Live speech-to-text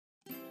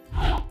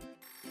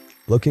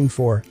Looking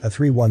for a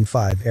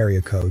 315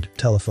 area code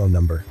telephone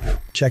number?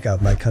 Check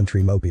out My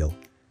Country Mobile,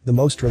 the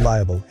most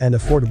reliable and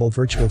affordable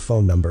virtual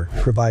phone number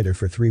provider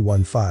for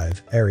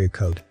 315 area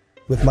code.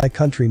 With My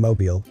Country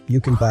Mobile,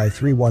 you can buy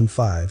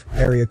 315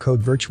 area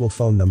code virtual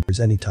phone numbers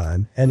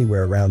anytime,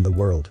 anywhere around the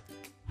world.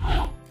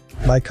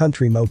 My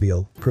Country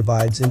Mobile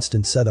provides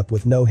instant setup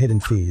with no hidden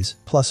fees,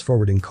 plus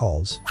forwarding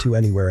calls to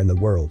anywhere in the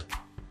world.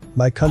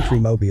 My Country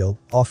Mobile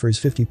offers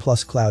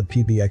 50+ cloud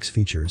PBX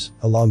features,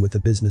 along with a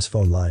business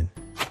phone line.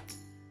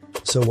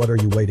 So what are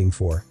you waiting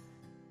for?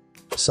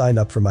 Sign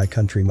up for My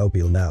Country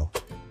Mobile now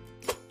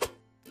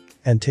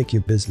and take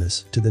your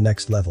business to the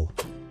next level.